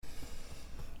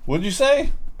What'd you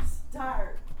say?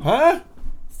 Start. Huh?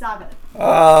 Stop it.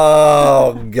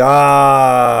 Oh,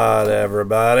 God,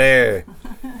 everybody.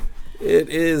 It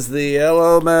is the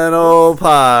Elemental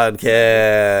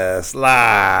Podcast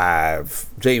live.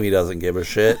 Jamie doesn't give a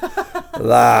shit.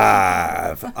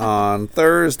 Live on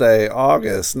Thursday,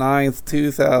 August 9th,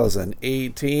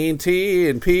 2018. T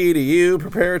and P to you.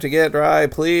 Prepare to get dry,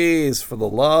 please. For the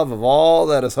love of all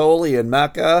that is holy in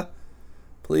Mecca,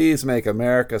 please make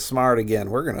America smart again.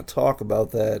 We're going to talk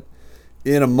about that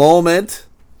in a moment.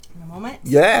 In a moment?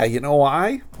 Yeah, you know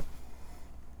why?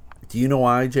 Do you know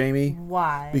why, Jamie?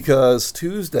 Why? Because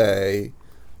Tuesday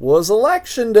was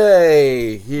election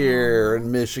day here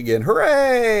in Michigan. Hooray!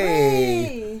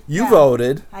 Hooray! You Yeah.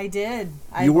 voted. I did.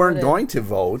 You weren't voted. going to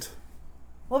vote.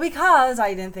 Well, because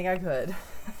I didn't think I could.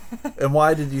 And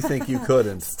why did you think you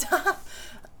couldn't? Stop.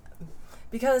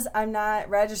 Because I'm not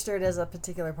registered as a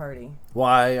particular party.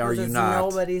 Why are Because you it's not?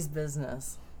 nobody's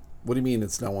business. What do you mean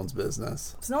it's no one's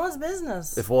business? It's no one's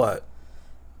business. If what?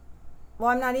 Well,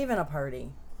 I'm not even a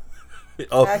party.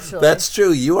 Oh, Actually. that's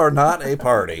true. You are not a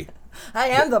party. I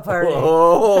am the party.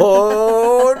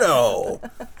 Oh, no.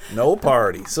 No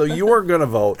party. So you weren't going to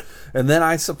vote. And then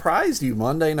I surprised you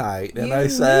Monday night, and You I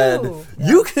said, knew.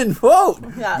 you can vote,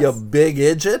 Yes. you big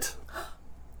idiot.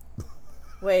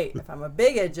 Wait, if I'm a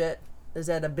big idiot, is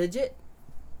that a bidget?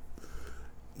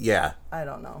 Yeah, I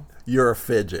don't know. you're a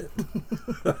fidget.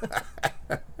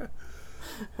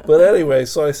 But anyway,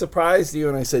 so I surprised you,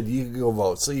 and I said, you can go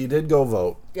vote. So you did go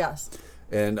vote. Yes.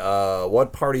 And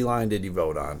what party line did you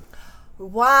vote on?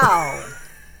 Wow.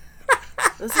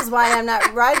 This is why I'm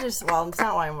not registered. Well, it's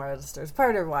not why I'm registered. It's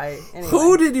part of why. Anyway.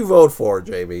 Who did you vote for,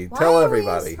 Jamie? Why Tell are we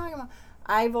everybody. talking about-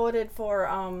 I voted for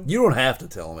You don't have to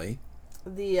tell me.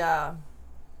 the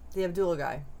Abdullah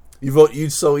guy. You vote.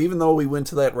 So even though we went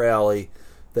to that rally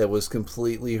that was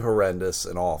completely horrendous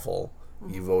and awful,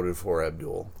 you voted for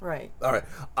Abdul. Right. All right.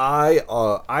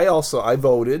 I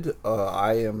voted.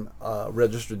 I am a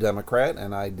registered Democrat,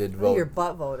 and I did vote. Your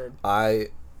butt voted.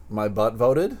 My butt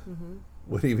voted. Mm-hmm.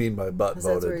 What do you mean my butt Because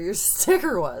that's voted? where your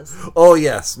sticker was. Oh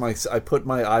yes, I put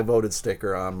my I voted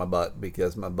sticker on my butt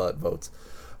because my butt votes.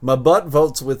 My butt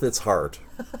votes with its heart,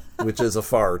 which is a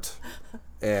fart,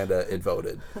 and it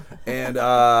voted. And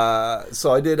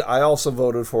so I did. I also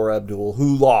voted for Abdul,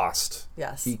 who lost.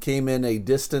 Yes. He came in a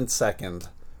distant second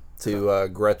to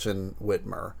Gretchen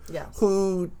Whitmer. Yes.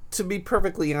 Who, to be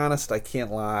perfectly honest, I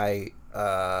can't lie.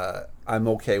 I'm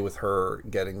okay with her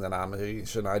getting the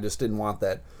nomination. I just didn't want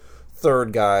that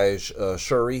third guy,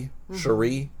 Sherry.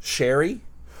 Ooh.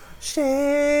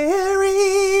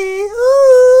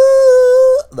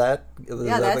 That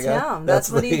Yeah, that's him. That's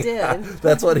what he did.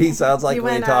 That's what he sounds like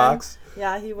when he talks.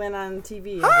 Yeah, he went on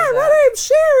TV. and Hi, did my that. name's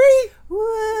Sherry.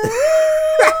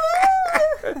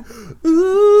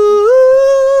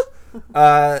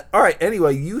 All right.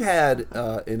 Anyway, you had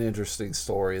an interesting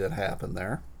story that happened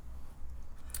there.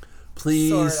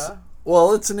 Please. Sorta.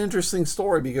 Well, it's an interesting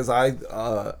story because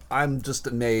I'm just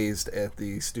amazed at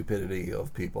the stupidity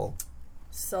of people.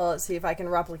 So let's see if I can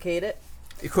replicate it.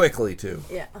 Quickly too.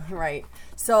 Yeah, right.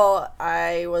 So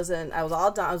I was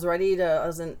all done. I was ready to. I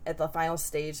was at the final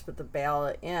stage to put the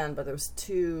ballot in, but there was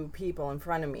two people in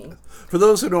front of me. For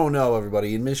those who don't know,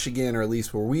 everybody, in Michigan, or at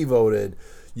least where we voted,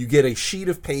 you get a sheet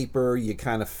of paper, you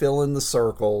kind of fill in the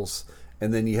circles,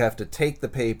 and then you have to take the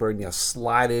paper and you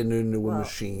slide it into a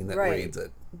machine that reads it.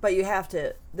 But you have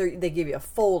to. They give you a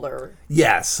folder.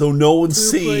 Yes, so no one to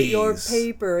sees. put your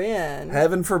paper in.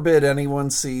 Heaven forbid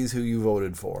anyone sees who you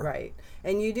voted for. Right.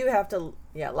 And you do have to,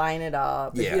 line it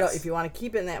up. Yes. If you want to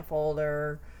keep it in that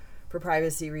folder for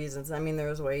privacy reasons. I mean,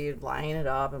 there's a way you'd line it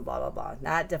up and blah, blah, blah.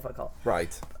 Not difficult.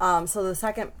 Right. So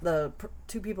the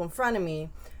two people in front of me,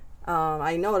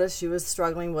 I noticed she was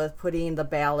struggling with putting the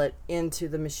ballot into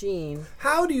the machine.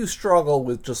 How do you struggle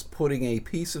with just putting a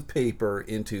piece of paper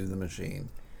into the machine?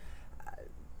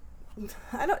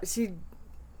 She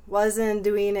wasn't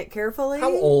doing it carefully.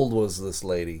 How old was this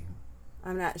lady?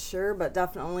 I'm not sure, but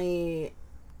definitely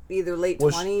either late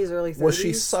 20s, early 30s. Was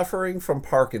she suffering from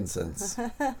Parkinson's?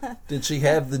 Did she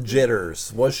have the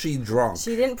jitters? Was she drunk?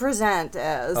 She didn't present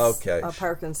as a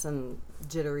Parkinson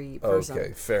jittery person.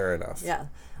 Okay, fair enough. Yeah.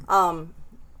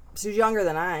 She was younger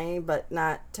than I, but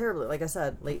not terribly. Like I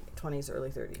said, late 20s,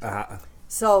 early 30s. Uh-huh.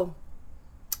 So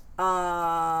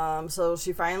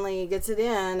she finally gets it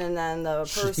in, and then the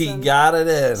person... She got it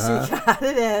in, huh? She got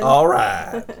it in. All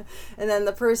right. And then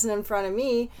the person in front of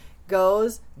me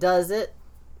goes, does it,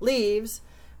 leaves.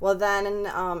 Well, then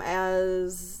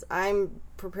as I'm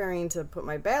preparing to put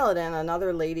my ballot in,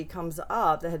 another lady comes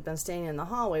up that had been standing in the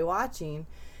hallway watching,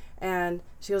 and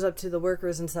she goes up to the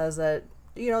workers and says that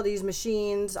these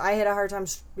machines. I had a hard time,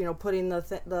 putting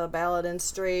the ballot in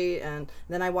straight, and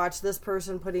then I watched this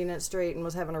person putting it straight and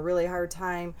was having a really hard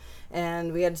time,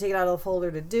 and we had to take it out of the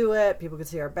folder to do it. People could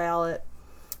see our ballot,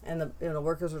 and the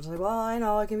workers were just like, well, I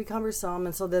know it can be cumbersome,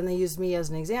 and so then they used me as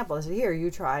an example. I said, here,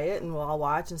 you try it, and we'll all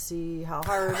watch and see how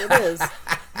hard it is.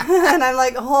 And I'm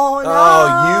like, oh no!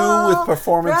 Oh, you with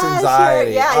performance pressure.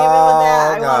 anxiety. Yeah, even oh, with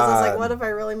that, I was God. like, what if I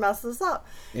really mess this up?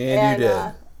 And you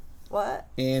did. What?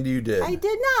 And you did. I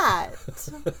did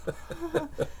not.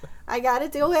 I got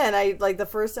it to go in. The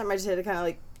first time I just had to kind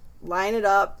of line it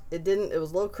up. It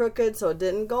was a little crooked, so it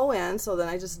didn't go in. So then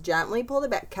I just gently pulled it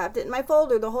back, kept it in my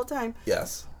folder the whole time.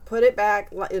 Yes. Put it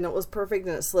back, and it was perfect,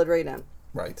 and it slid right in.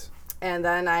 Right. And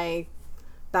then I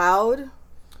bowed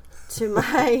to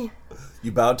my...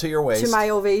 You bowed to your waist. To my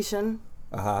ovation.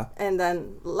 Uh-huh. And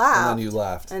then left. And then you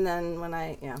left. And then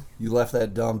when You left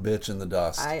that dumb bitch in the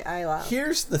dust. I left.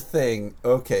 Here's the thing.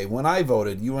 Okay, when I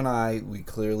voted, you and I, we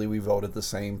voted the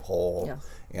same poll. Yes.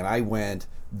 And I went,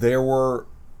 there were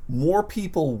more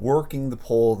people working the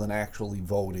poll than actually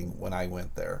voting when I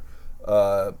went there.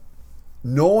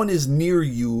 No one is near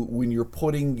you when you're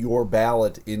putting your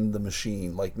ballot in the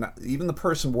machine. Even the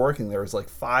person working there is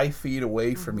 5 feet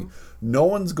away from you. No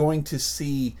one's going to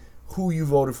see who you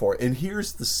voted for. And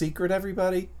here's the secret,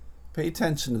 everybody. Pay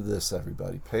attention to this,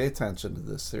 everybody. Pay attention to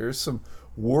this. Here's some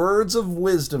words of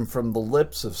wisdom from the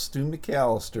lips of Stu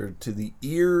McAllister to the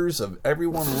ears of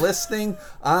everyone listening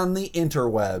on the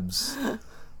interwebs.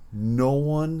 No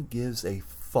one gives a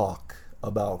fuck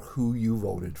about who you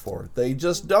voted for. They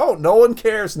just don't. No one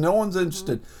cares. No one's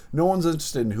interested. No one's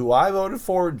interested in who I voted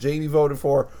for, Jamie voted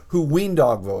for, who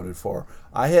Weendog voted for.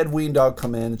 I had Weendog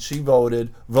come in. She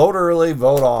voted. Vote early,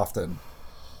 vote often.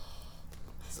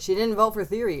 She didn't vote for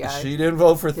Theory Guy. She didn't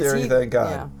vote for Theory, thank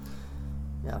God.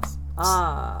 Yeah. Yes.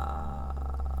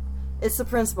 It's the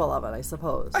principle of it, I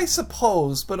suppose. I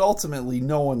suppose, but ultimately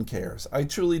no one cares. I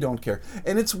truly don't care.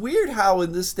 And it's weird how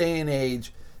in this day and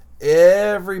age,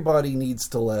 everybody needs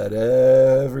to let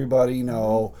everybody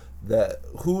know that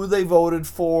who they voted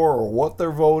for or what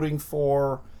they're voting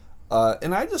for.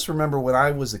 And I just remember when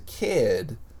I was a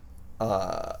kid,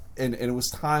 and it was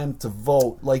time to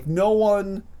vote.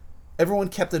 Everyone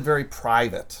kept it very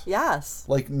private. Yes.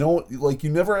 You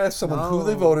never ask someone who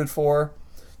they voted for.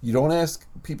 You don't ask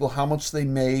people how much they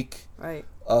make. Right.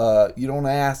 You don't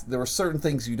ask. There were certain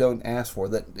things you don't ask for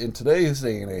that in today's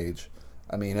day and age.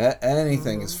 I mean,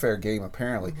 anything is fair game,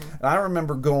 apparently. And I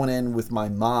remember going in with my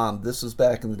mom. This was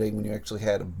back in the day when you actually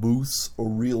had a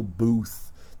real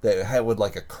booth that had with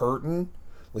a curtain.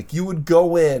 You would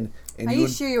go in and Are you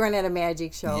sure you weren't at a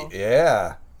magic show?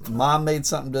 Yeah. Mom made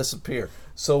something disappear.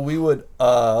 So we would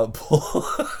pull...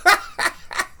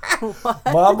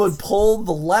 Mom would pull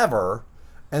the lever,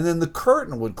 and then the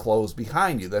curtain would close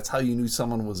behind you. That's how you knew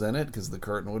someone was in it, because the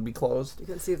curtain would be closed. You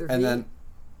couldn't see their feet? And then...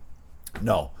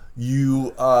 No.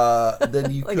 You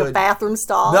then you like could a bathroom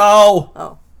stall. No.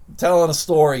 Oh, I'm telling a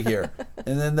story here.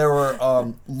 And then there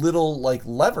were little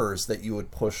levers that you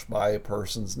would push by a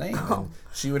person's name, and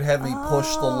she would have me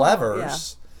push the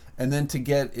levers, and then to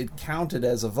get it counted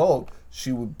as a vote,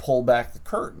 she would pull back the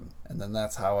curtain, and then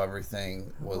that's how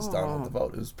everything was done with the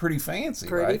vote. It was pretty fancy,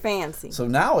 right? Pretty fancy. So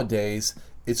nowadays,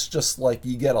 it's just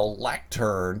you get a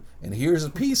lectern, and here's a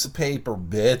piece of paper,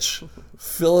 bitch.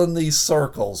 Fill in these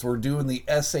circles. We're doing the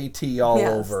SAT all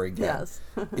over again. Yes.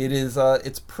 It is.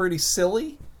 It's pretty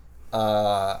silly.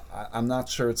 I'm not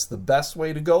sure it's the best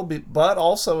way to go, but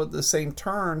also at the same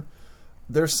turn,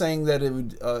 they're saying that it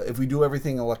would, if we do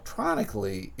everything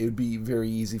electronically, it would be very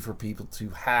easy for people to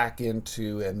hack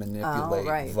into and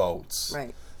manipulate votes.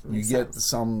 Right. You get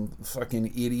some fucking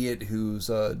idiot who's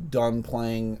done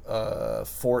playing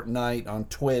Fortnite on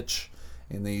Twitch,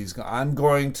 and I'm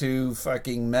going to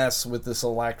fucking mess with this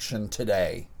election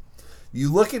today.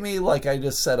 You look at me like I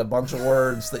just said a bunch of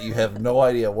words that you have no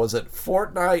idea. Was it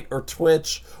Fortnite or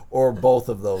Twitch or both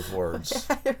of those words?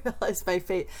 I realized my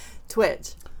fate.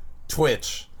 Twitch.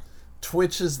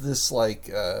 Twitch is this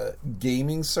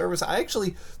gaming service.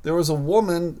 There was a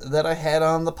woman that I had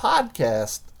on the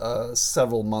podcast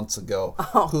several months ago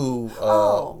who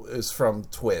is from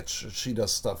Twitch. She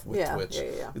does stuff with Twitch.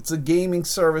 Yeah. It's a gaming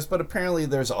service, but apparently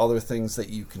there's other things that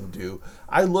you can do.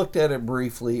 I looked at it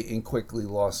briefly and quickly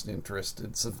lost interest.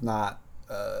 It's of not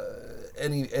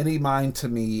any mind to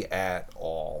me at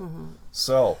all. Mm-hmm.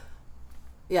 So.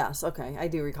 Yes, okay. I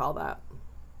do recall that.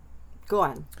 Go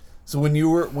on. So when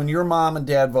your mom and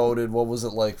dad voted, what was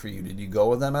it like for you? Did you go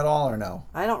with them at all or no?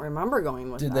 I don't remember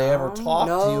going with them. Did they ever talk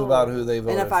to you about who they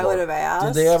voted for? And if I would have asked?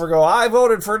 Did they ever go, I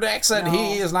voted for Nixon,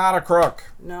 he is not a crook?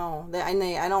 No.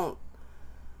 I don't...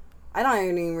 I don't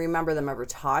even remember them ever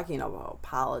talking about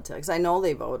politics. I know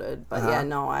they voted, but yeah,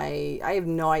 no, I have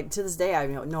no idea. To this day, I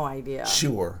have no idea.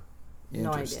 Sure.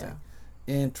 No idea.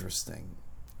 Interesting.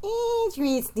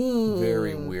 Interesting.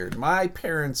 Very weird. My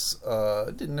parents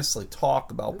didn't necessarily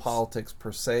talk about politics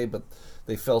per se, but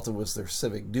they felt it was their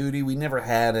civic duty. We never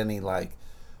had any like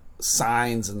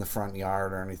signs in the front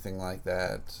yard or anything like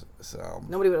that. So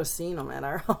nobody would have seen them at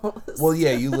our house. Well,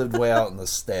 yeah, you lived way out in the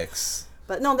sticks.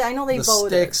 But no, I know they the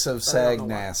voted. The sticks of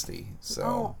Sagnasty.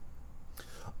 So,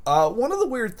 one of the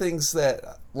weird things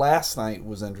that last night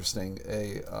was interesting.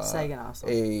 Sagnaw.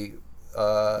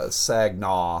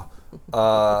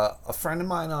 A friend of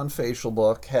mine on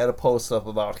Facebook had a post up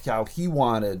about how he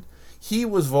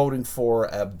was voting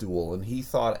for Abdul, and he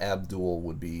thought Abdul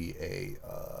would be a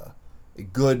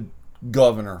good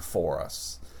governor for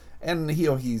us. And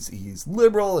he's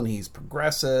liberal and he's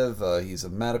progressive. He's a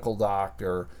medical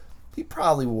doctor. He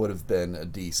probably would have been a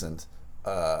decent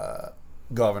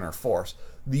governor for us.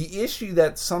 The issue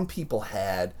that some people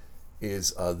had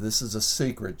is this is a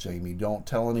secret, Jamie. Don't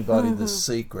tell anybody this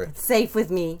secret. It's safe with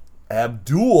me.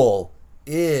 Abdul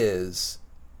is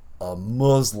a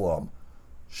Muslim.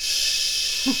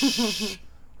 Shh.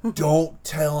 Don't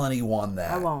tell anyone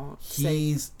that. I won't.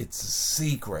 It's a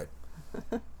secret.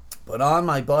 But on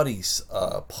my buddy's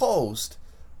post,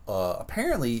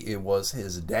 apparently it was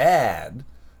his dad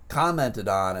commented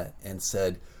on it and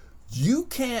said, you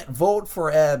can't vote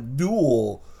for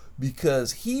Abdul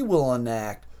because he will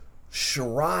enact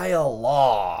Sharia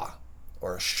law.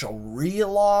 Or Sharia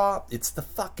law. It's the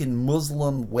fucking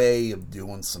Muslim way of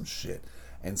doing some shit.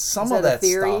 And some of that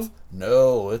stuff.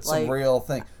 No, it's a real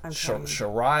thing.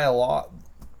 Sharia law.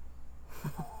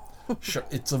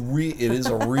 It is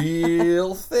a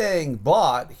real thing.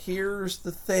 But here's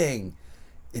the thing.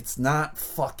 It's not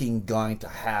fucking going to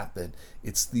happen.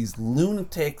 It's these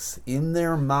lunatics in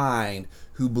their mind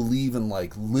who believe in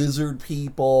like lizard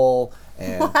people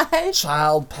and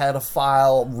child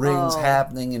pedophile rings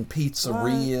happening in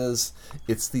pizzerias. What?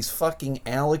 It's these fucking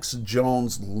Alex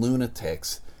Jones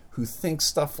lunatics who think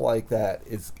stuff like that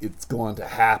it's going to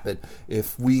happen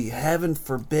if we, heaven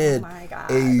forbid,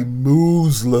 a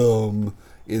Muslim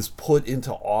is put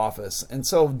into office. And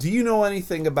so, do you know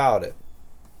anything about it?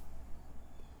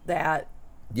 That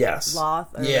yes law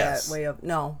or yes. that way of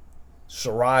no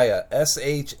Sharia,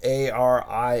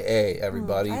 Sharia,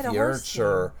 everybody. If you aren't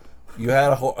sure, you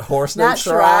had a horse named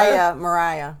Sharia.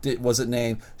 Mariah. Was it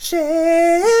named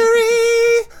Sherry?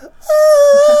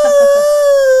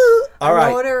 All right.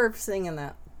 I know her singing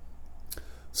that.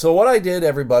 So what I did,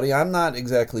 everybody, I'm not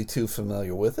exactly too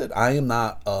familiar with it. I am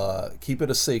not. Keep it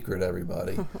a secret,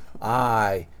 everybody.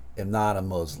 I am not a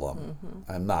Muslim.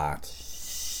 I'm not.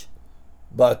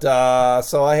 But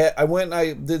so I went and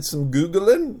I did some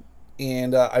Googling,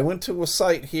 and I went to a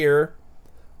site here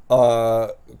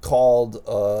called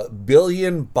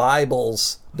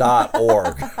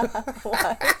billionbibles.org.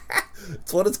 What?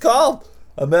 That's what it's called.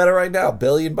 I'm at it right now,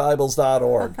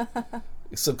 billionbibles.org.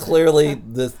 So clearly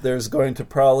there's going to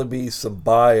probably be some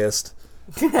bias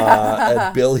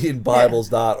at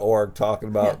billionbibles.org talking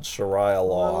about Sharia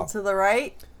law. A little to the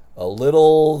right? A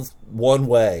little one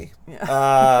way.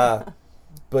 Yeah.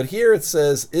 But here it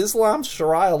says, Islam's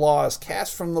Sharia law is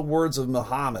cast from the words of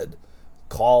Muhammad,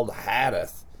 called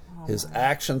Hadith, his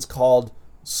actions called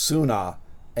Sunnah,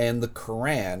 and the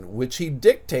Quran, which he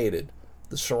dictated.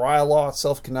 The Sharia law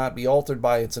itself cannot be altered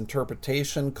by its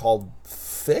interpretation, called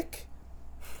fiqh,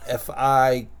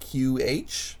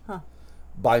 F-I-Q-H,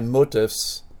 by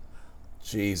mutifs,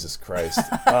 Jesus Christ,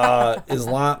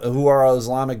 Islam, who are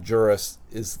Islamic jurists,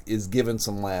 is given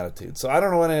some latitude. So I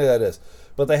don't know what any of that is.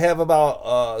 But they have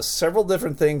about several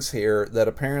different things here that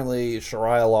apparently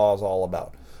Sharia law is all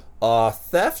about.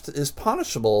 Theft is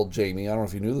punishable, Jamie, I don't know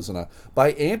if you knew this or not,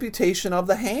 by amputation of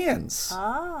the hands.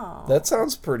 Oh. That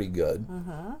sounds pretty good.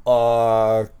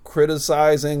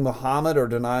 Criticizing Muhammad or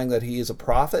denying that he is a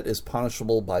prophet is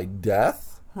punishable by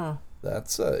death.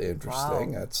 That's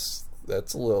interesting. Wow.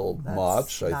 That's a little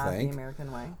much, I think. The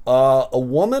American way. A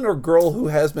woman or girl who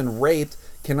has been raped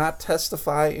cannot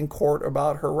testify in court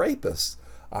about her rapist.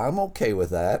 I'm okay with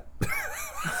that.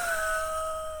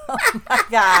 Oh my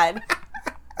God.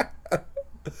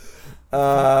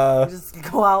 Just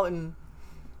go out and...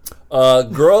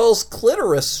 girls'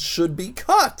 clitoris should be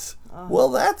cut. Well,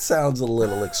 that sounds a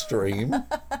little extreme.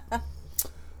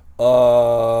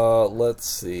 Let's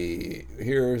see.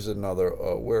 Here's another.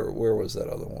 Where was that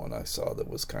other one I saw that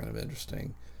was kind of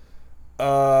interesting?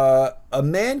 A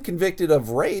man convicted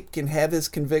of rape can have his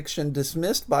conviction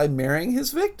dismissed by marrying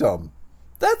his victim.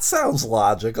 That sounds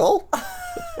logical.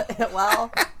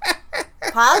 Well,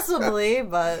 possibly,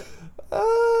 but...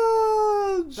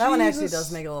 That one actually Jesus.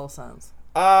 does make a little sense.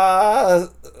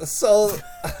 So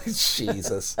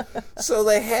Jesus. So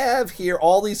they have here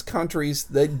all these countries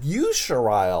that use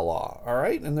Sharia law, all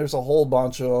right? And there's a whole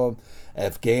bunch of them.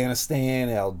 Afghanistan,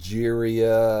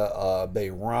 Algeria,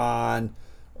 Bahrain,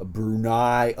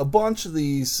 Brunei, a bunch of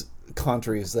these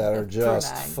countries that are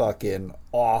just Brunei. fucking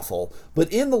awful.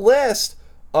 But in the list,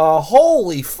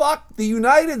 holy fuck, the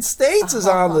United States is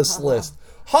on this list.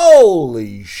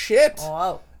 Holy shit.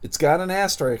 Wow. It's got an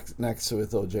asterisk next to it,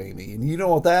 though, Jamie. And you know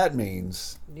what that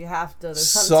means. You have to.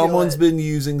 There's something Someone's to it. been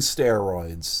using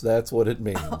steroids. That's what it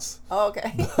means. Oh,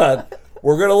 okay. But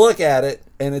we're going to look at it,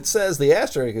 and it says, the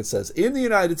asterisk, it says, in the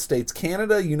United States,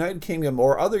 Canada, United Kingdom,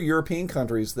 or other European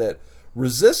countries that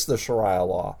resist the Sharia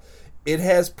law, it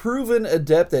has proven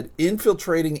adept at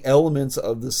infiltrating elements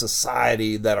of the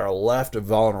society that are left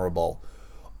vulnerable.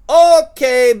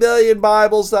 Okay,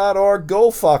 billionbibles.org, go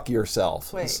fuck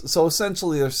yourself. Wait. So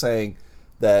essentially they're saying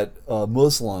that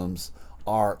Muslims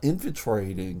are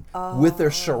infiltrating with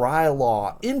their Sharia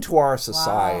law into our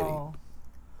society. Wow.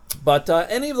 But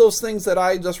any of those things that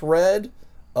I just read,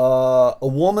 a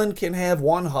woman can have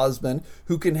one husband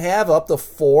who can have up to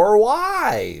 4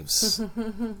 wives.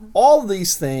 All of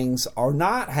these things are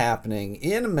not happening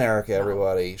in America,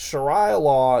 everybody. Sharia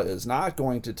law is not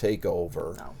going to take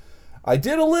over. No. I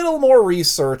did a little more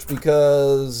research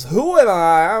because who am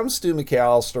I? I'm Stu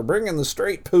McAllister, bringing the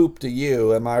straight poop to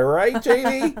you. Am I right,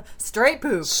 Jamie? Straight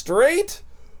poop. Straight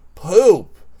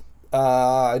poop.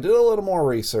 I did a little more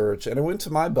research, and I went to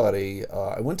my buddy.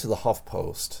 I went to the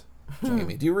HuffPost.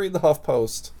 Jamie, do you read the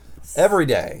HuffPost? Every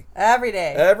day. Every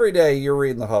day. Every day you're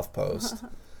reading the HuffPost.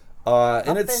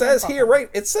 And it says here, right?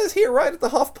 It says here, right at the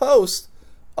HuffPost,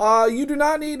 you do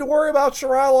not need to worry about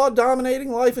Sharia law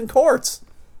dominating life in courts.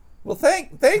 Well,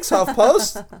 thanks,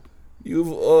 HuffPost.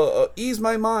 You've eased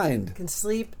my mind. Can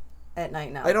sleep at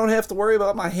night now. I don't have to worry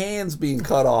about my hands being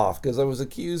cut off because I was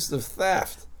accused of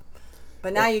theft.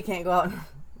 But now you can't go out and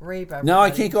rape everybody. Now I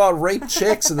can't go out and rape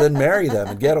chicks and then marry them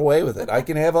and get away with it. I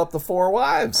can have up to 4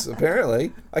 wives,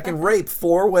 apparently. I can rape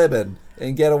 4 women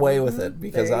and get away with it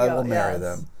because There you I go, will marry yes.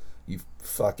 them. You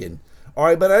fucking... All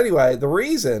right, but anyway, the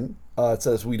reason... it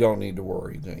says we don't need to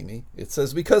worry, Jamie. It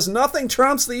says because nothing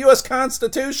trumps the U.S.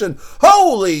 Constitution.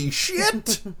 Holy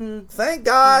shit! Thank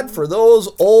God for those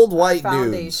old white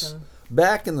dudes. Foundation.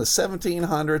 Back in the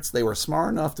 1700s, they were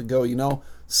smart enough to go,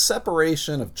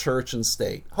 separation of church and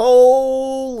state.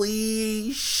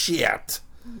 Holy shit!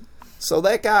 So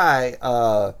that guy,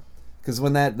 because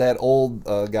when that old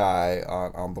guy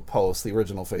on the post, the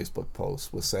original Facebook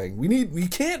post, was saying we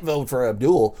can't vote for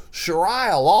Abdul.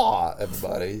 Sharia law,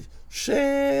 everybody.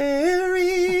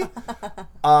 Sherry.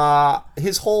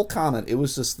 His whole comment, it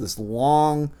was just this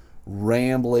long,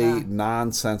 rambly,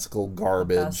 nonsensical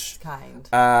garbage. Best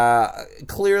kind.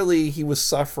 Clearly, he was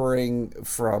suffering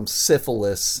from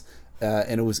syphilis,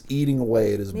 and it was eating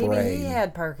away at his Maybe brain. he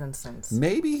had Parkinson's.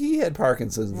 Maybe he had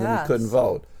Parkinson's and he Yes. couldn't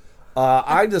vote.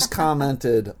 I just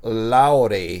commented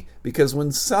Lowdy because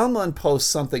when someone posts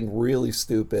something really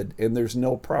stupid and there's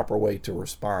no proper way to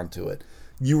respond to it,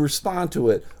 you respond to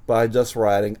it by just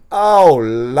writing, "Oh,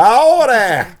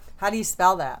 Lowdy!" How do you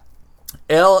spell that?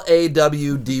 Lawdy,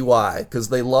 because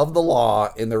they love the law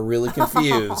and they're really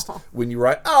confused when you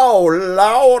write, "Oh,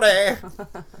 Lowdy."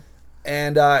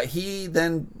 And he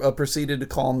then proceeded to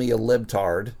call me a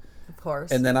libtard. Of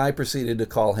course. And then I proceeded to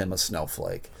call him a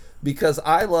snowflake. Because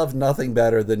I love nothing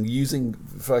better than using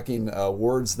fucking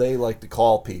words they like to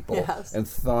call people Yes. and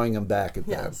throwing them back at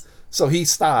them. Yes. So he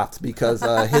stopped because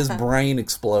his brain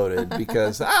exploded.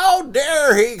 Because how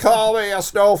dare he call me a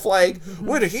snowflake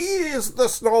when he is the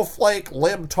snowflake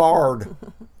libtard?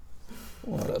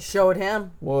 Showed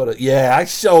him. Yeah, I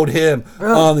showed him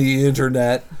on the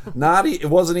internet. It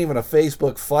wasn't even a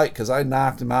Facebook fight because I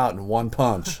knocked him out in one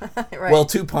punch. Right. Well,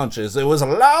 2 punches. It was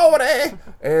Lowdy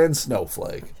and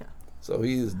Snowflake. So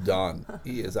he is done.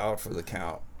 He is out for the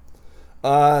count.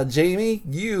 Jamie,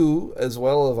 you as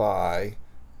well as I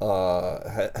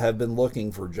have been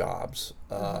looking for jobs.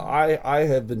 I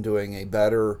have been doing a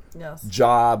better Yes.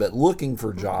 job at looking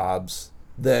for jobs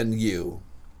than you.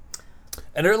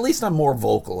 And or at least I'm more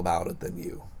vocal about it than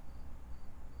you.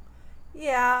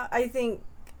 Yeah, I think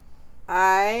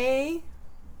I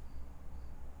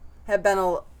have been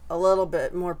a little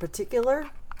bit more particular,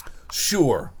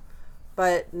 Sure.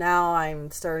 but now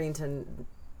I'm starting to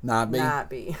Not me. not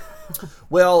be.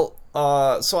 Well,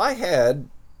 so I had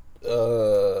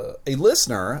a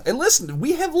listener. And listen,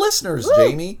 we have listeners, Woo!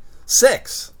 Jamie.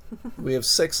 6. We have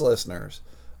 6 listeners.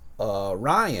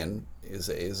 Ryan is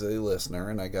a listener,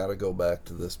 and I got to go back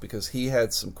to this because he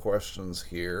had some questions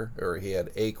here, or he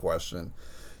had a question.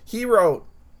 He wrote,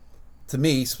 To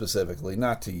me specifically,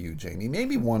 not to you, Jamie.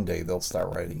 Maybe one day they'll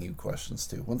start writing you questions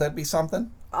too. Wouldn't that be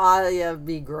something? Yeah, it'd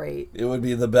be great. It would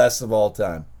be the best of all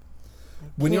time.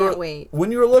 Can't wait. When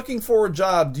you're looking for a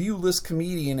job, do you list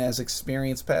comedian as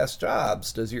experienced past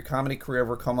jobs? Does your comedy career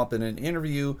ever come up in an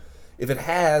interview? If it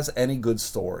has, any good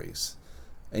stories?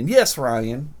 And yes,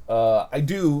 Ryan, I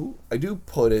do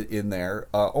put it in there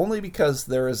only because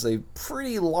there is a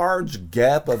pretty large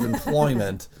gap of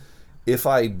employment if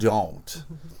I don't.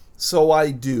 So I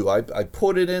do. I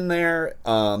put it in there.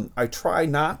 I try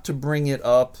not to bring it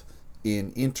up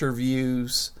in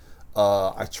interviews.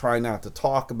 I try not to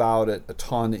talk about it a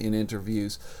ton in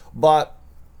interviews. But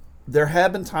there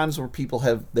have been times where people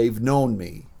they've known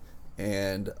me,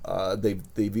 and they've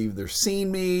either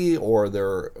seen me or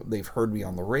they've heard me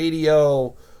on the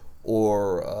radio,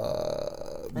 or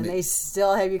and they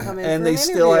still have you come in. And for they an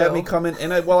still have me interview. come in.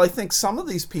 And I think some of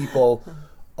these people.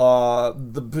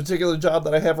 The particular job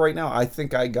that I have right now, I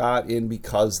think I got in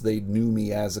because they knew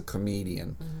me as a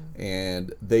comedian.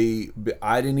 And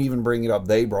I didn't even bring it up.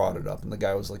 They brought it up. And the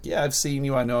guy was like, yeah, I've seen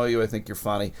you. I know you. I think you're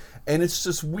funny. And it's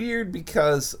just weird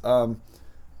because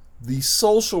the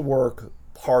social work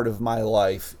part of my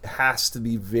life has to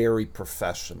be very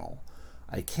professional.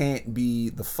 I can't be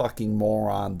the fucking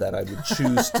moron that I would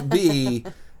choose to be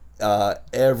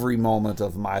every moment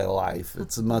of my life.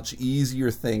 It's a much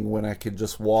easier thing when I could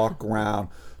just walk around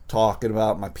talking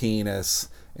about my penis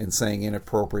and saying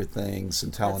inappropriate things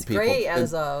and telling people. Great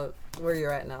as where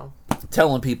you're at now.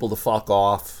 Telling people to fuck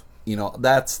off. You know,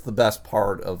 that's the best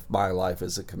part of my life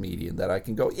as a comedian, that I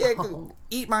can go, yeah,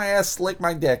 eat my ass, lick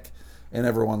my dick, and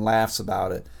everyone laughs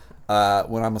about it.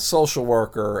 When I'm a social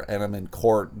worker and I'm in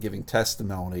court giving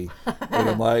testimony, and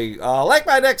I'm like, lick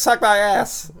my dick, suck my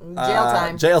ass.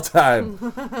 Jail time.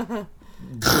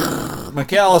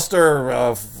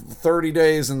 McAllister, 30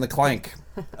 days in the clink.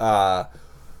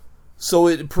 So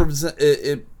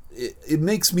it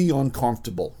makes me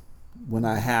uncomfortable when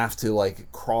I have to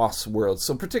like cross worlds.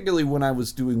 So particularly when I was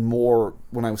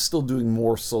still doing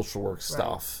more social work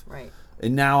stuff. Right.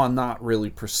 And now I'm not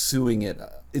really pursuing it.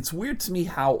 It's weird to me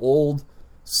how old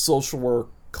social work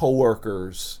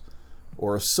coworkers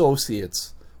or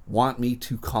associates want me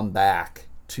to come back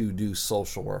to do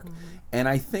social work. And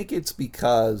I think it's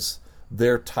because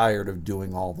they're tired of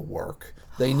doing all the work.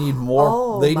 They need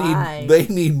more they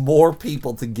need more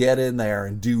people to get in there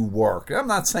and do work. I'm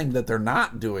not saying that they're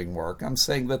not doing work. I'm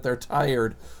saying that they're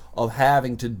tired of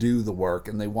having to do the work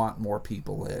and they want more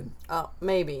people in. Oh,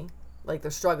 maybe. Like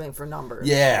they're struggling for numbers.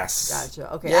 Yes.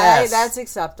 Gotcha. Okay. Yes. That's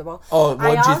acceptable. Oh,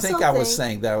 what did you think I was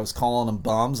saying? That I was calling them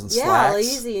bums and slacks? Yeah,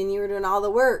 lazy, and you were doing all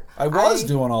the work. I was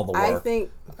doing all the work. I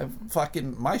think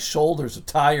my shoulders are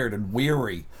tired and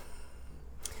weary.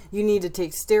 You need to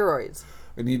take steroids.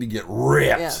 I need to get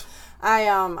ripped. Yeah.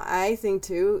 I think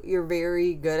too, you're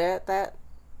very good at that.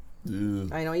 Ugh.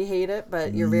 I know you hate it,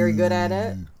 but you're very good at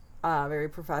it. Very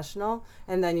professional.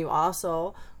 And then you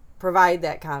also provide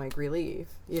that comic relief,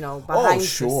 behind the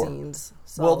scenes.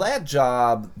 So. Well, that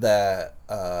job that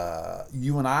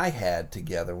you and I had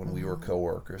together when we were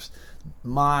coworkers,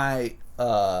 my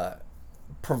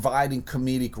providing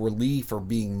comedic relief or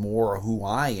being more who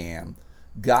I am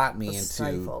got me into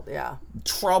stifled,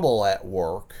 trouble at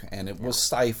work, and it was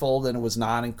stifled, and it was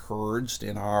not encouraged,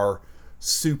 and our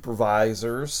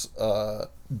supervisors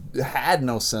had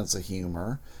no sense of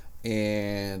humor.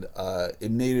 And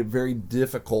it made it very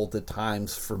difficult at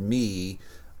times for me.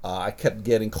 I kept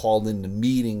getting called into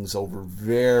meetings over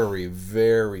very,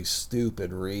 very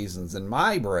stupid reasons in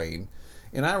my brain.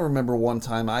 And I remember one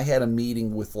time I had a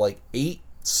meeting with like 8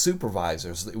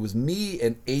 supervisors. It was me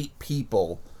and 8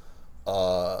 people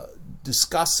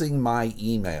discussing my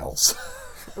emails.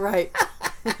 Right.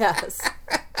 Yes.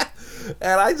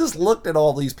 And I just looked at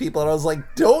all these people and I was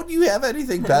like, don't you have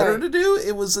anything better to do?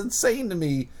 It was insane to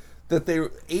me that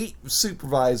 8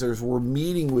 supervisors were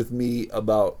meeting with me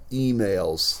about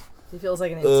emails. It feels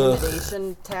like an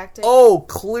intimidation tactic. Oh,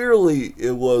 clearly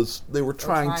it was. They were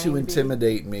trying to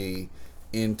intimidate me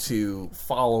into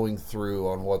following through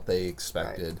on what they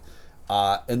expected.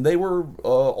 Right. And they were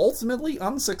ultimately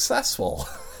unsuccessful.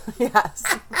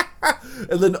 Yes.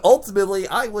 And then ultimately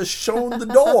I was shown the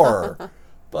door.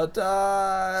 But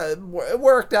it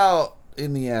worked out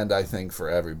in the end, I think, for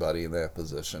everybody in that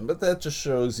position. But that just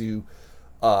shows you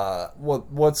how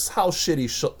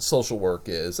shitty social work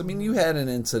is. I mean, you had an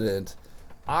incident.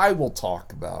 I will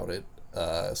talk about it,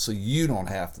 so you don't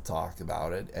have to talk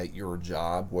about it at your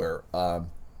job, where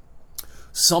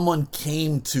someone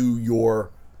came to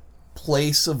your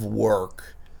place of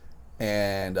work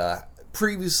and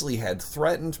previously had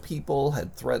threatened people,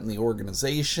 had threatened the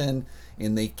organization,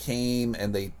 and they came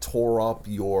and they tore up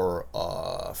your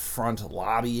front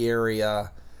lobby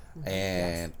area,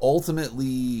 and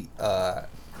ultimately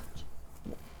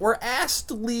were asked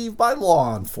to leave by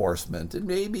law enforcement, and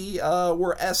maybe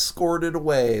were escorted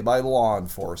away by law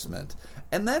enforcement.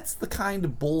 And that's the kind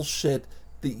of bullshit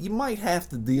that you might have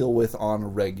to deal with on a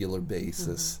regular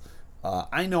basis.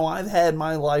 I know I've had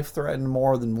my life threatened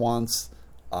more than once.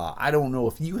 I don't know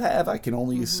if you have. I can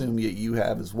only assume that you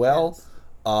have as well.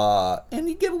 And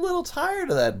you get a little tired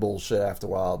of that bullshit after a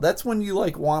while. That's when you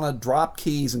like want to drop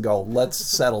keys and go, let's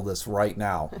settle this right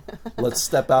now. Let's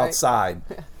step outside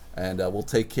and we'll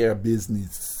take care of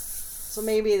business. So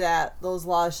maybe those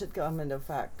laws should come into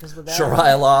effect. Because with that,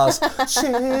 Sharia laws.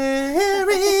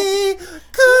 Sherry,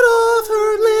 cut off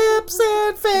her lips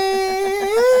and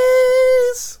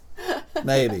face.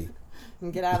 Maybe.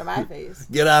 Get out of my face.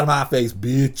 Get out of my face,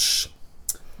 bitch.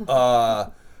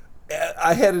 I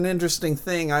had an interesting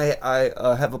thing.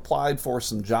 I have applied for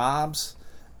some jobs,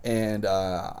 and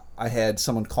I had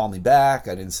someone call me back.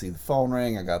 I didn't see the phone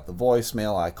ring. I got the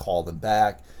voicemail. I called them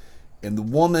back, and the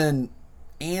woman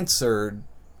answered.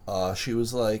 She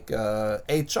was like,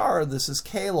 HR, this is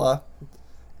Kayla.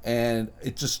 And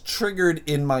it just triggered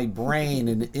in my brain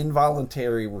an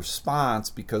involuntary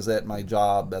response, because at my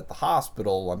job at the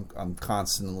hospital, I'm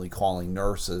constantly calling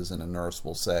nurses, and a nurse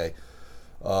will say,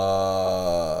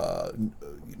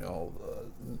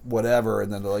 whatever,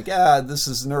 and then they're like, yeah, this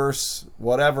is nurse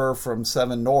whatever from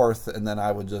 7 North, and then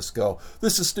I would just go,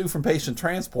 this is Stu from Patient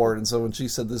Transport. And so when she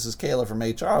said, this is Kayla from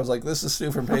HR, I was like, this is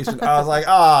Stu from Patient. I was like,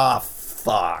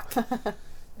 fuck.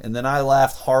 And then I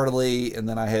laughed heartily, and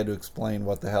then I had to explain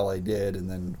what the hell I did, and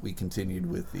then we continued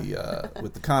with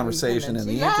the conversation and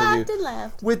the interview,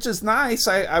 which is nice.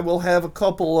 I will have a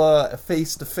couple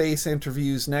face-to-face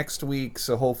interviews next week,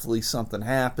 so hopefully something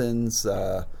happens.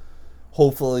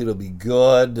 Hopefully it'll be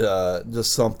good,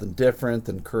 just something different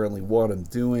than currently what I'm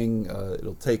doing.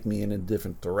 It'll take me in a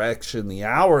different direction. The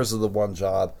hours of the one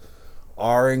job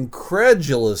are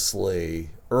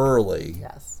incredulously early.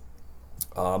 Yes.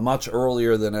 Much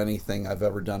earlier than anything I've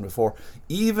ever done before.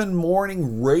 Even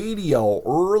morning radio,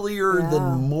 earlier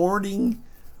than morning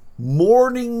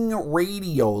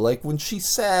radio. Like when she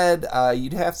said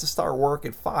you'd have to start work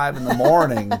at 5 in the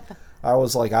morning, I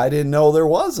was like, I didn't know there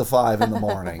was a 5 in the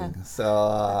morning.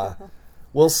 So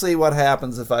we'll see what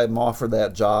happens if I'm offered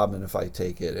that job and if I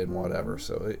take it and whatever.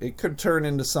 So it could turn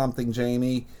into something,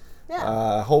 Jamie.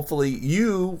 Yeah. Hopefully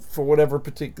you, for whatever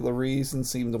particular reason,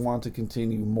 seem to want to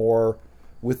continue more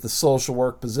with the social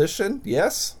work position.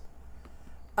 Yes?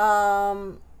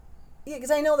 Yeah, because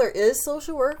I know there is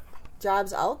social work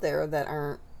jobs out there that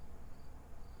aren't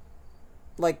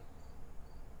like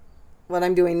what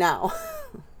I'm doing now.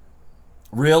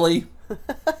 Really?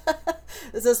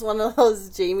 Is this one of those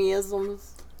Jamie-isms?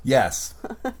 Yes.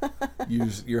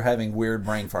 You're having weird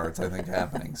brain farts, I think,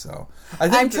 happening. So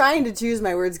I'm trying to choose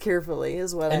my words carefully,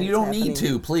 is what. And you don't need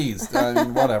to, please. I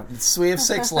mean, whatever. So we have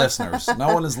 6 listeners.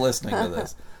 No one is listening to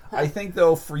this. I think,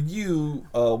 though, for you,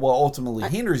 ultimately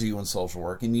hinders you in social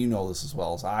work, and you know this as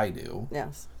well as I do.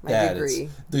 Yes, my degree.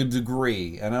 The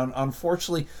degree. And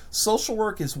unfortunately, social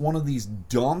work is one of these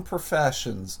dumb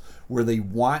professions where they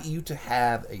want you to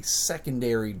have a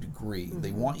secondary degree. Mm-hmm.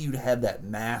 They want you to have that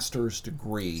master's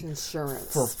degree. It's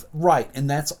insurance. Right, and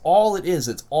that's all it is.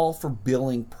 It's all for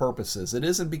billing purposes. It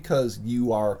isn't because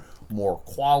you are more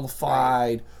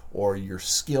qualified or your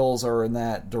skills are in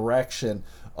that direction.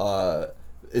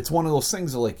 It's one of those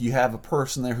things that, like, you have a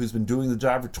person there who's been doing the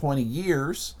job for 20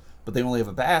 years, but they only have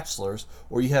a bachelor's,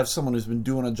 or you have someone who's been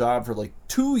doing a job for like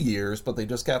 2 years, but they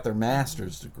just got their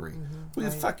master's degree. Mm-hmm. Who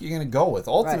the fuck are you going to go with?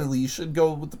 Ultimately, you should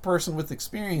go with the person with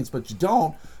experience, but you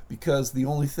don't, because the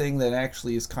only thing that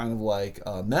actually is kind of like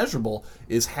measurable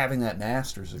is having that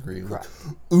master's degree. Like,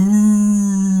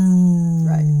 ooh,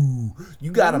 right.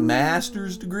 You got a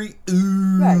master's degree?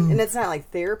 Ooh. Right, and it's not like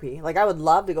therapy. Like, I would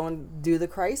love to go and do the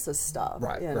crisis stuff,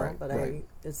 right, but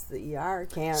it's the ER.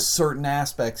 Can't. Certain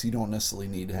aspects you don't necessarily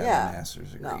need to have a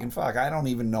master's degree. No. In fact, I don't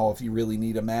even know if you really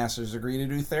need a master's degree to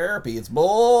do therapy. It's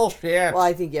bullshit. Well,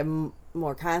 I think you have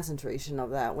more concentration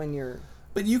of that when you're...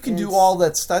 But you can do all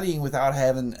that studying without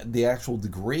having the actual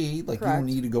degree. Like, correct. You don't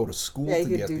need to go to school to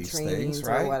get these things,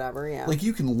 right? Or whatever, yeah. Like,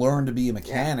 you can learn to be a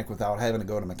mechanic without having to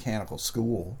go to mechanical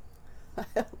school. I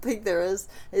don't think there is.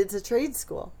 It's a trade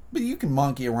school. But you can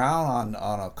monkey around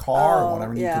on a car or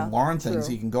whatever, and you can learn things.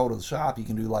 True. You can go to the shop. You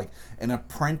can do, like, an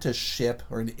apprenticeship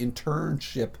or an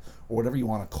internship or whatever you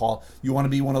want to call it. You want to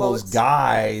be one of those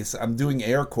guys. I'm doing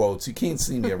air quotes. You can't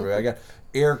see me everywhere.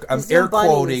 I'm air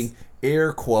quoting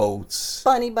air quotes.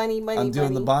 Bunny, bunny, bunny, I'm doing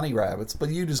bunny. the bunny rabbits, but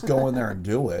you just go in there and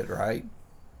do it, right?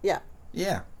 Yeah.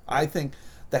 Yeah. I think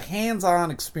the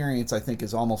hands-on experience, I think,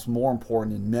 is almost more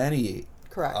important in many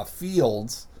Correct.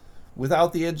 fields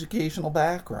without the educational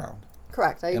background.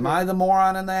 Correct. Am I the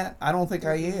moron in that? I don't think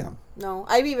I am. No,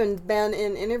 I've even been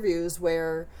in interviews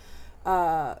where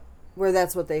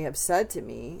that's what they have said to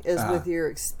me is with your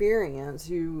experience,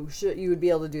 you would be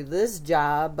able to do this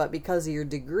job, but because of your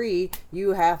degree,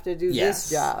 you have to do this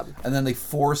job. And then they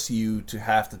force you to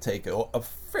have to take a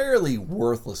fairly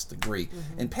worthless degree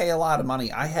and pay a lot of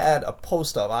money. I had a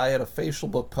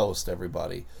Facebook post,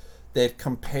 everybody, that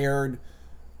compared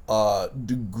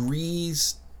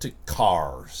degrees to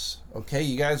cars. Okay,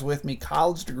 you guys with me?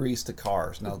 College degrees to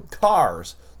cars. Now,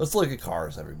 cars, let's look at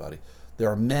cars, everybody. There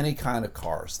are many kind of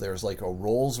cars. There's like a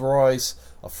Rolls Royce,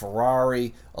 a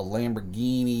Ferrari, a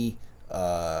Lamborghini,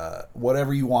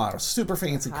 whatever you want, a super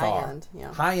fancy car. High-end,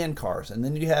 yeah. High-end cars. And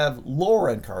then you have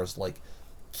lower-end cars like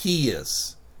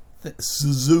Kias,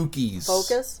 Suzuki's.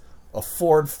 Focus? A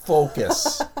Ford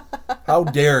Focus. How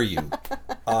dare you?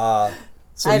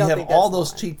 So I you don't have think all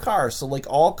that's those the cheap cars. So like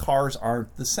all cars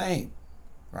aren't the same,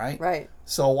 right? Right.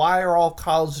 So why are all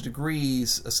college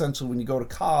degrees, essentially when you go to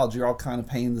college, you're all kind of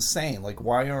paying the same? Like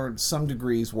why aren't some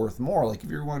degrees worth more? Like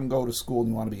if you're going to go to school and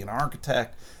you want to be an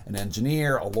architect, an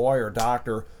engineer, a lawyer, a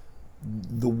doctor,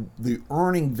 the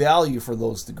earning value for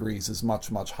those degrees is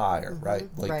much, much higher, right?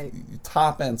 Like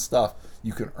top end stuff,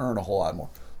 you can earn a whole lot more.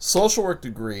 Social work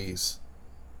degrees,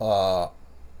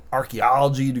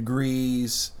 archaeology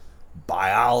degrees,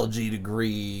 biology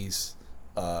degrees,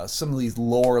 some of these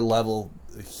lower level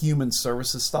human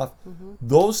services stuff,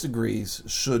 those degrees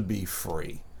should be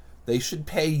free. They should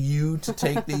pay you to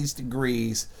take these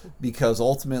degrees because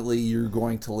ultimately you're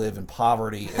going to live in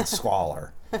poverty and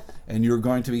squalor. And you're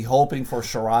going to be hoping for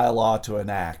Sharia law to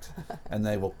enact, and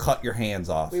they will cut your hands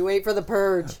off. We wait for the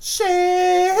purge.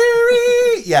 Sherry!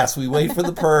 Yes, we wait for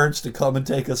the purge to come and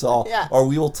take us all. Yes. Or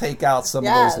we will take out some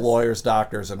of those lawyers,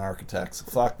 doctors, and architects.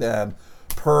 Fuck them.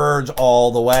 Purge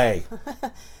all the way.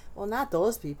 Well, not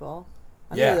those people.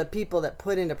 I mean the people that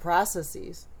put into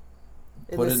processes.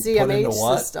 In the CMH put into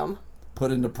what? system.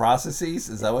 Put into processes?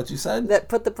 Is that what you said? That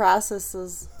put the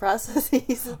processes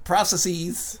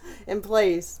in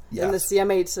place in the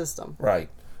CMH system. Right.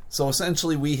 So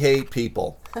essentially we hate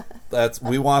people.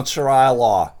 We want Sharia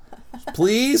law.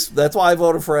 Please, that's why I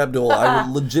voted for Abdul. I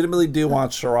legitimately do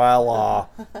want Sharia law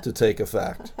to take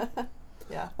effect.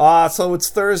 Yeah. So it's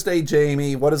Thursday,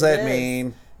 Jamie. What does that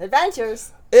mean?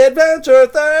 Adventures. Adventure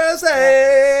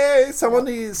Thursday!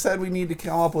 Someone said we need to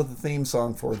come up with a theme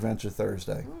song for Adventure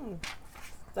Thursday.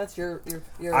 That's your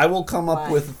I will come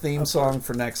up with a theme song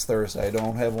for next Thursday. I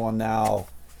don't have one now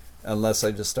unless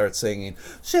I just start singing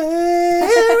Sherry,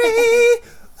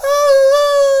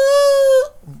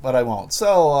 oh, but I won't.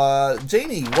 So,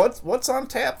 Jamie, what's on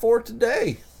tap for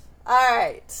today? All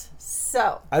right.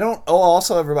 So.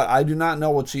 Also, everybody, I do not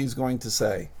know what she's going to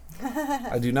say.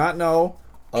 I do not know.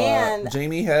 And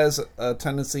Jamie has a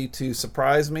tendency to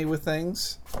surprise me with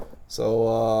things.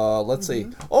 So let's see.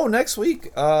 Oh, next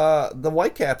week the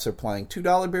Whitecaps are playing.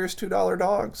 $2 beers, $2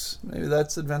 dogs. Maybe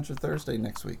that's Adventure Thursday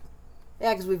next week.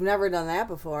 Yeah, because we've never done that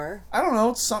before. I don't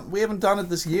know. We haven't done it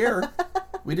this year.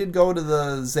 We did go to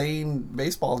the Zane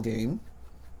baseball game.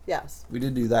 Yes. We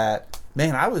did do that.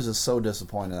 Man, I was just so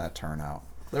disappointed in that turnout.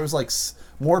 There was like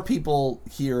more people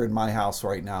here in my house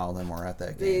right now than were at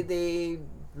that game. They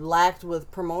lacked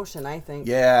with promotion, I think.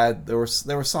 Yeah, there was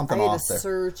something off there. I had to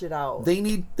search it out.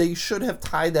 They should have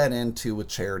tied that into a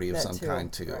charity of some kind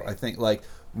too. Right. I think like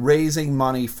raising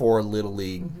money for Little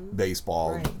League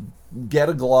baseball. Right. Get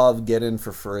a glove, get in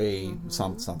for free,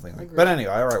 something like that. But anyway,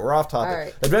 all right, we're off topic.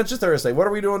 Right. Adventure Thursday. What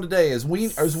are we doing today? Is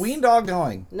Ween Dog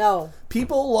going? No.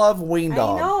 People love Ween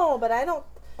Dog. I know, but I don't.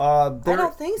 I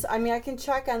don't think so. I mean, I can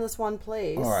check on this one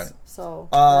place. All right. So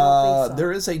I don't think so.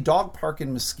 There is a dog park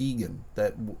in Muskegon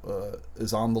that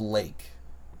is on the lake,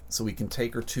 so we can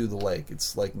take her to the lake.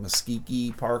 It's like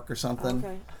Muskegee Park or something.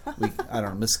 Okay. I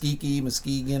don't know,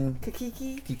 Muskegon,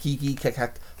 Kikiki. Kikiki,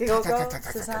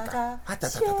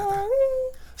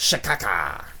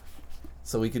 Shakaka.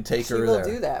 So we could take her there.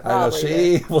 She will do that. I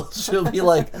know she'll be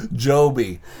like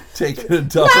Joby taking a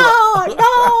dog. No.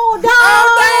 Oh,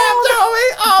 damn, Joby!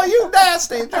 Oh, you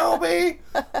nasty, Joby!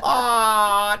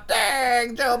 Oh,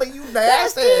 dang, Joby, you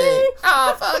nasty!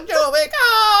 Oh, fuck, Joby!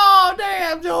 Oh,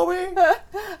 damn, Joby!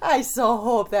 I so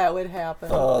hope that would happen.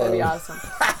 That'd be awesome.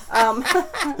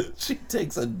 She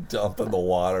takes a dump in the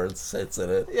water and sits in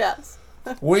it. Yes.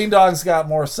 Ween Dog's got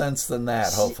more sense than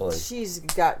that, hopefully. She's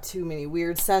got too many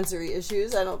weird sensory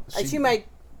issues. She might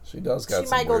She does got She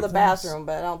some might go to weird the things. bathroom,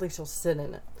 but I don't think she'll sit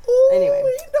in it. Anyway,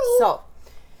 so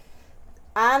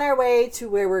on our way to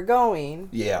where we're going,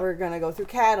 we're going to go through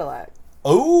Cadillac.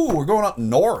 Oh, we're going up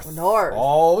north. North.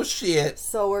 Oh, shit.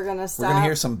 So we're going to stop. We're going to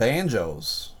hear some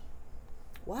banjos.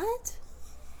 What?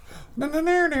 What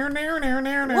makes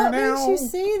you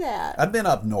say that? I've been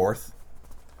up north.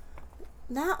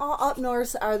 Not all up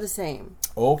north are the same.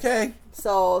 Okay.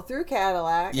 So through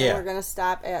Cadillac, and we're going to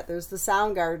stop at, there's the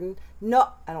Soundgarden. No,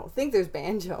 I don't think there's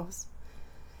banjos.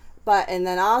 And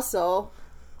then also...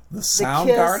 The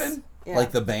Soundgarden? Yeah.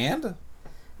 Like the band?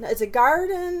 No, it's a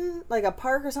garden, like a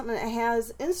park or something that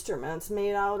has instruments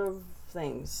made out of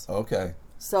things. Okay.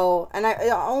 So, and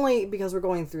only because we're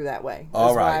going through that way.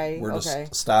 All right. We're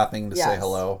just stopping to say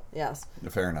hello. Yes.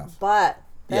 Fair enough. But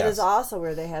that is also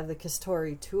where they have the Kiss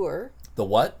Story tour. The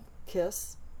what?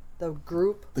 Kiss. The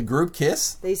group. The group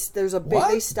Kiss? There's a big... What?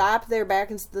 They stopped there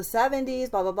back in the 70s,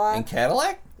 blah, blah, blah. In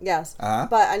Cadillac? Yes. Uh-huh.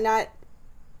 But I'm not...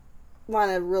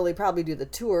 want to really probably do the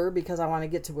tour because I want to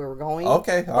get to where we're going.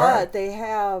 Okay, all right. But they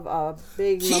have a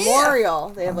big memorial.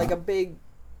 They have like a big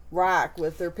rock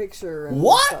with their picture and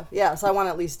stuff. Yeah, so I want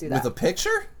to at least do that. With a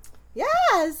picture?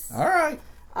 Yes. All right.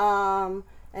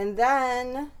 And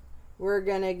then we're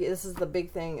going to, this is the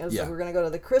big thing, is we're going to go to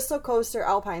the Crystal Coaster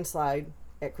Alpine Slide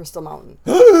at Crystal Mountain.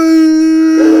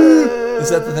 Is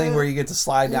that the thing where you get to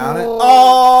slide down it?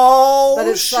 Oh, but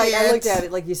it's shit. like, I looked at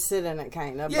it like you sit in it,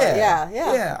 kind of. Yeah, but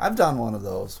yeah. I've done one of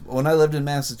those. When I lived in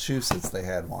Massachusetts, they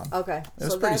had one. Okay. It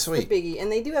was pretty sweet. The biggie.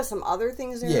 And they do have some other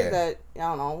things there that, I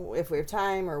don't know, if we have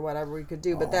time or whatever we could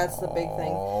do, but that's the big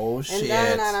thing. Oh, shit. And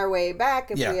then on our way back,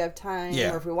 if we have time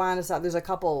or if we want to stop, there's a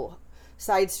couple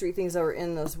side street things that were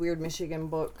in this weird Michigan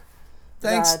book.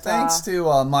 Thanks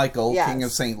to Michael, King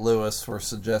of St. Louis, for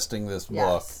suggesting this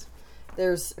book.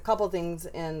 There's a couple things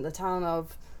in the town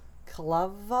of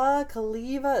Kaliva.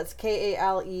 It's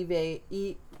Kaleva.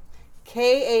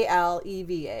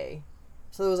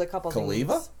 So there was a couple things.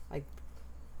 Kaliva?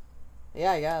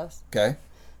 Yeah, I guess. Okay.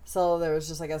 So there was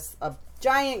just, I guess, a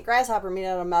giant grasshopper made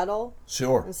out of metal.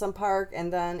 Sure. In some park,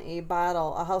 and then a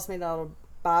house made out of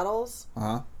bottles.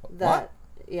 Uh-huh. What?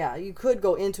 Yeah, you could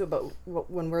go into it, but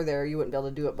when we're there, you wouldn't be able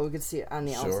to do it, but we could see it on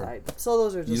the outside. So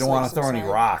those are just... You don't want to throw any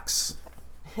rocks.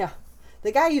 Yeah.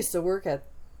 The guy used to work at,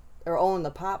 or own the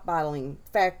pop bottling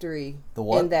factory. The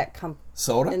what? In that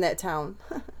soda? In that town.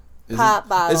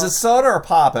 Bottle. Is it soda or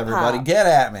pop, everybody? Pop. Get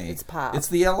at me. It's pop. It's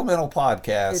the Elemental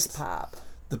Podcast. It's pop.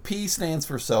 The P stands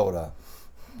for soda.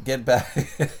 Get back.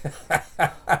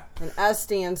 And S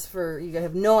stands for, you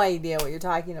have no idea what you're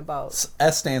talking about.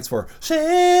 S stands for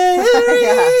Sherry.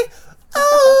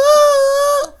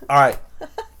 Oh. All right.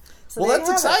 So well, that's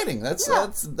exciting. That's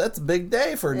a big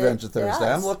day for Adventure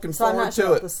Thursday. I'm looking forward I'm not to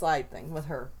sure it. The slide thing with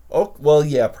her. Oh well,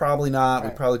 yeah, probably not.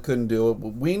 Right. We probably couldn't do it.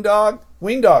 Ween Dog,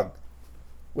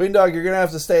 you're gonna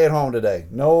have to stay at home today.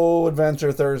 No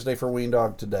Adventure Thursday for Ween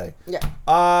Dog today.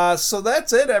 Yeah. So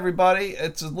that's it, everybody.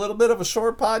 It's a little bit of a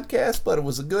short podcast, but it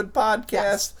was a good podcast.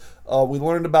 Yes. We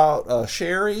learned about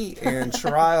Sherry and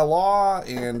Sharia law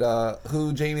and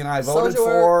who Jamie and I voted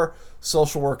for.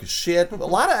 Social work is shit. A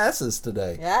lot of S's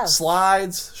today. Yes.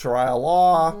 Slides, Sharia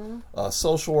law,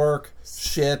 social work,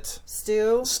 shit.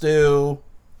 Stew.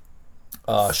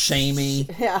 Shamey.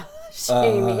 Yeah,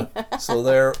 shamey. So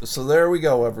there we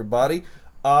go, everybody.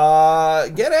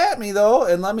 Get at me though,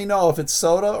 and let me know if it's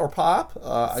soda or pop.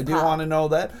 I do want to know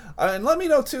that, and let me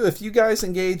know too if you guys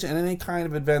engage in any kind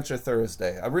of Adventure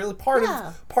Thursday. I really part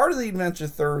of the Adventure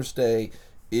Thursday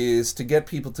is to get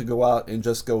people to go out and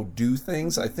just go do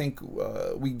things. I think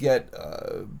we get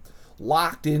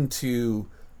locked into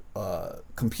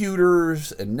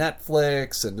computers and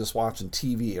Netflix and just watching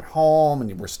TV at home,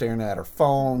 and we're staring at our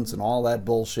phones and all that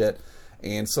bullshit.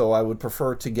 And so I would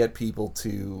prefer to get people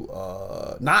to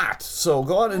not. So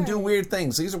go out and do weird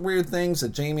things. These are weird things that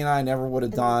Jamie and I never would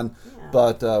have done,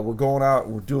 but we're going out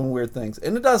and we're doing weird things.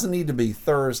 And it doesn't need to be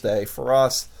Thursday for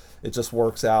us. It just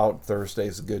works out.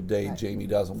 Thursday's a good day. Right. Jamie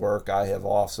doesn't work. I have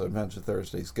off, so Adventure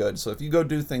Thursday's good. So if you go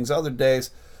do things other days,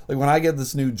 like when I get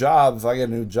this new job, if I get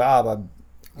a new job,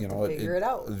 figure it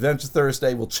out. Adventure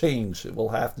Thursday will change. It will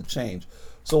have to change.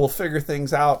 So we'll figure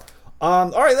things out.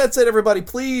 All right, that's it, everybody.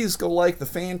 Please go like the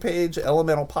fan page,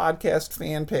 Elemental Podcast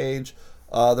fan page.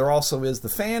 There also is the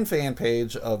fan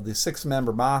page of the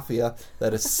 6-member Mafia.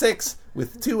 That is 6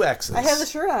 with 2 X's. I have the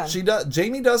shirt on. She does.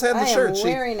 Jamie does have the shirt. I am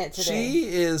wearing it today. She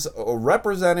is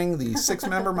representing the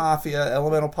 6-member Mafia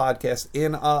Elemental Podcast.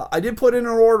 I did put in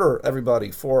an order,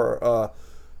 everybody, for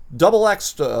double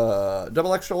extra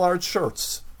large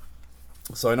shirts.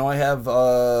 So I know I have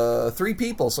 3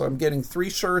 people, so I'm getting 3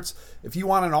 shirts. If you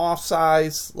want an off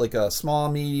size, like a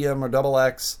small, medium, or double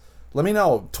X, let me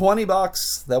know.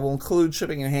 $20. That will include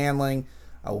shipping and handling.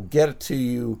 I will get it to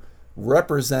you.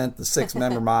 Represent the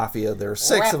 6-member mafia. There are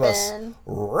 6 of us.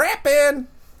 Rapping!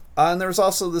 And there's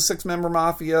also the 6-member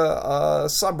mafia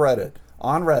subreddit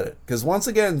on Reddit. Because once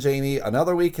again, Jamie,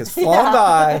 another week has flown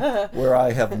by where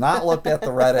I have not looked at the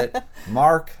Reddit.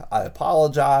 Mark, I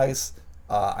apologize.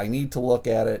 I need to look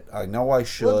at it. I know I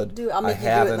should. I'll make you do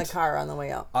it in the car on the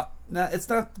way up. No, it's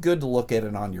not good to look at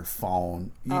it on your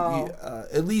phone.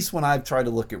 At least when I've tried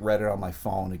to look at Reddit on my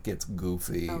phone, it gets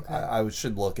goofy. Okay. I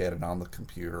should look at it on the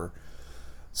computer.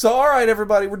 So, all right,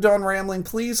 everybody, we're done rambling.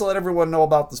 Please let everyone know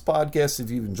about this podcast if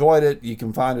you've enjoyed it. You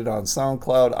can find it on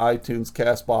SoundCloud, iTunes,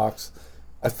 CastBox.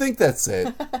 I think that's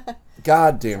it.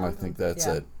 God damn, I think that's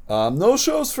it. No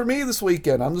shows for me this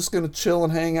weekend. I'm just going to chill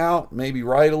and hang out, maybe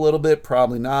write a little bit,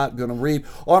 probably not. Going to read.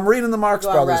 Oh, I'm reading the Marx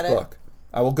Brothers book.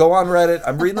 I will go on Reddit.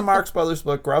 I'm reading the Marx Brothers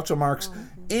book, Groucho Marx.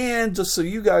 And just so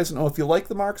you guys know, if you like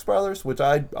the Marx Brothers, which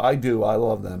I do, I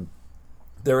love them,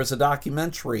 there is a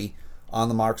documentary on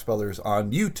the Marx Brothers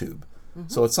on YouTube.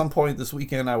 So at some point this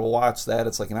weekend I will watch that.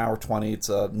 It's like an hour 20. It's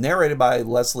narrated by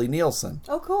Leslie Nielsen.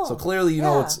 Oh, cool. So clearly you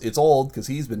know it's old because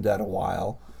he's been dead a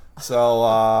while.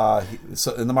 So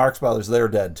so in the Marx Brothers, they're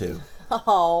dead too.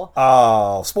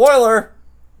 Oh, spoiler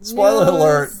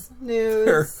alert.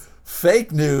 News.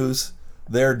 Fake news.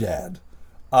 They're dead.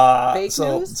 Fake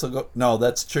news? No,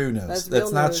 that's true news.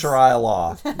 That's not news. Sharia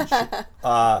law.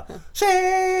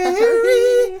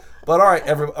 Sherry. But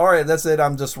all right, that's it.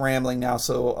 I'm just rambling now.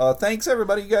 So thanks,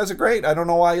 everybody. You guys are great. I don't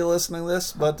know why you're listening to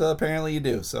this, but apparently you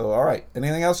do. So, all right.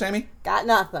 Anything else, Jamie? Got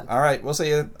nothing. All right. We'll see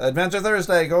you Adventure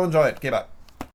Thursday. Go enjoy it. Okay, bye.